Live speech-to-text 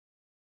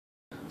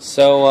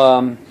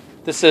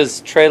This is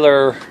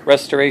trailer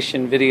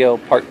restoration video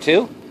part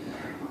 2.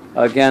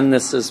 Again,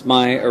 this is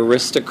my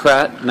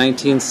Aristocrat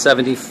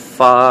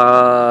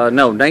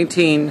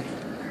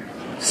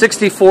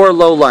 1964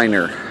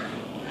 lowliner.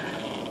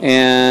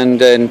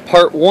 And in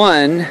part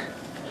 1,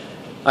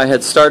 I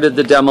had started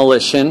the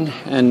demolition,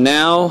 and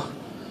now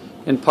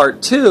in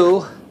part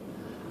 2,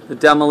 the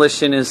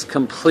demolition is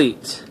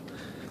complete.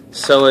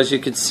 So as you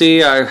can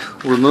see, I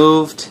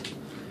removed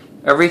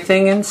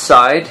everything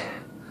inside.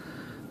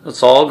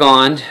 It's all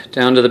gone,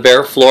 down to the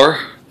bare floor,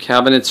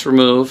 cabinets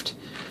removed,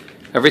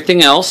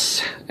 everything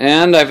else,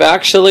 and I've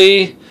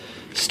actually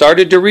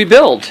started to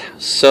rebuild.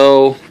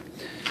 So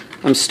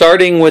I'm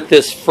starting with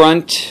this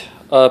front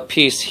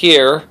piece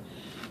here.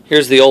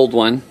 Here's the old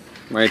one,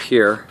 right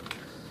here.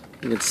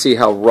 You can see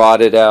how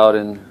rotted out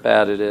and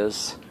bad it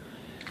is.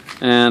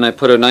 And I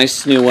put a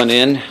nice new one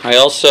in. I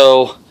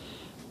also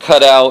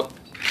cut out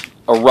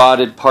a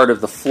rotted part of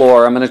the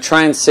floor. I'm going to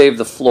try and save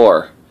the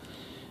floor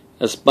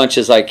as much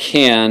as I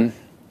can,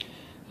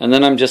 and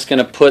then I'm just going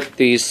to put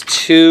these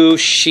 2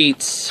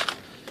 sheets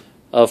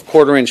of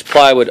 1/4-inch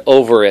plywood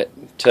over it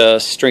to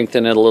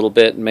strengthen it a little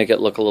bit and make it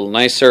look a little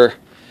nicer.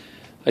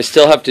 I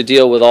still have to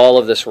deal with all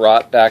of this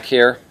rot back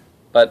here,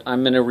 but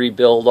I'm going to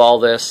rebuild all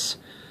this.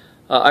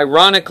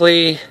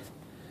 Ironically,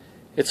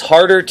 it's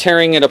harder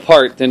tearing it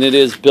apart than it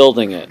is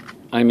building it.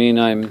 I mean,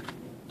 I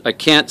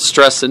can't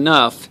stress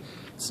enough,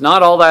 it's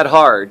not all that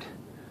hard.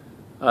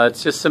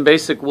 It's just some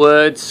basic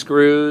wood,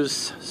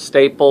 screws,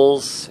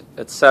 staples,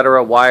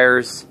 etc.,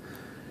 wires,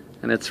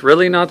 and it's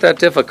really not that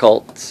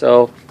difficult.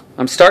 So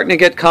I'm starting to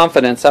get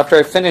confidence after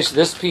I finish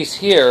this piece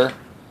here.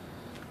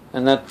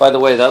 And that, by the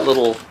way, that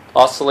little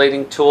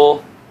oscillating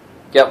tool,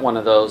 get one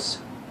of those.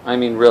 I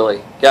mean,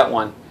 really, get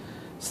one.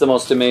 It's the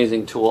most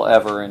amazing tool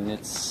ever, and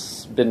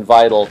it's been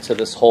vital to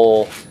this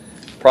whole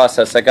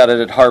process. I got it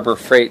at Harbor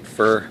Freight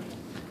for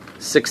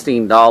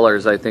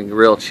 $16, I think,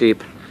 real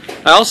cheap.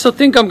 I also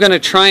think I'm going to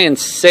try and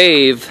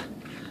save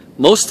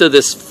most of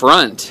this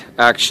front,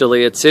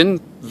 actually. It's in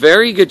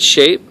very good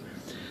shape.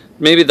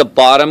 Maybe the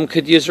bottom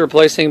could use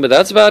replacing, but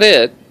that's about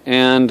it.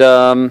 And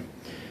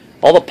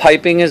all the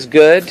piping is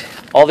good.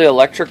 All the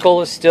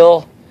electrical is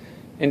still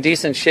in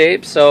decent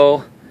shape.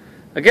 So,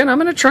 again, I'm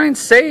going to try and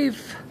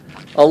save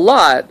a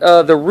lot.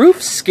 The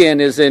roof skin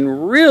is in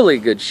really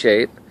good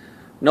shape.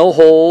 No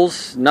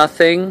holes,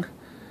 nothing.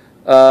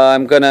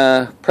 I'm going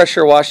to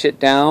pressure wash it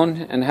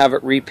down and have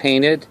it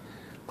repainted,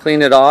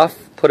 clean it off,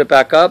 put it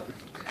back up.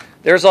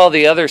 There's all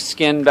the other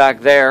skin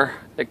back there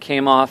that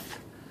came off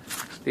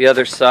the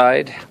other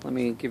side. Let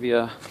me give you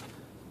a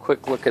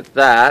quick look at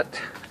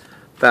that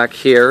back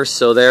here.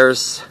 So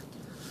there's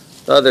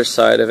the other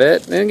side of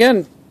it. And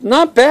again,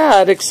 not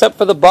bad except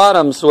for the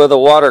bottoms where the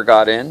water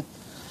got in.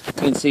 You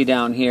can see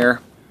down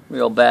here,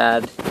 real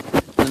bad.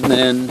 And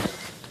then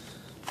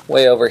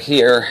way over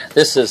here,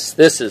 this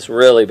is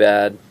really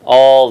bad.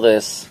 All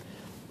this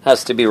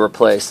has to be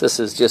replaced. This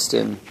is just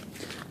in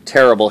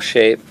terrible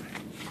shape.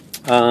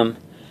 But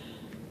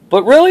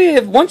really,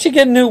 once you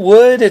get new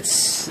wood,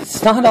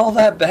 it's not all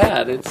that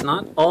bad. It's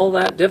not all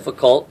that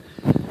difficult,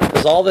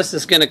 because all this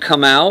is going to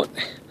come out,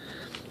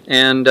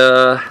 and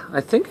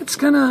I think it's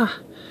going to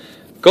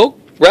go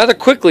rather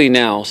quickly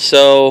now.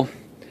 So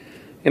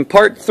in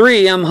part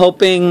 3, I'm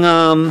hoping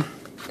to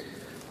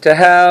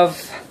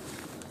have,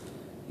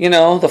 you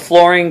know, the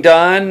flooring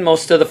done,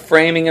 most of the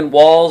framing and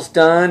walls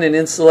done and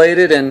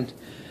insulated, and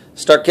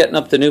start getting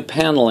up the new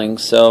paneling.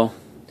 So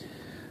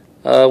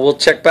we'll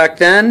check back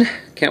then.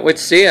 Can't wait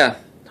to see ya.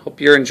 Hope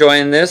you're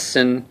enjoying this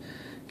and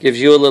gives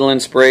you a little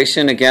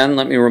inspiration. Again,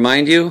 let me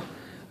remind you,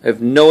 I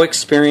have no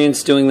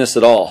experience doing this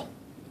at all.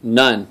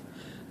 None.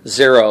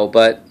 Zero.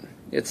 But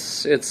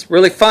it's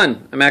really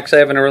fun. I'm actually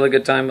having a really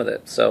good time with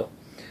it. So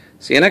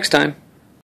see you next time.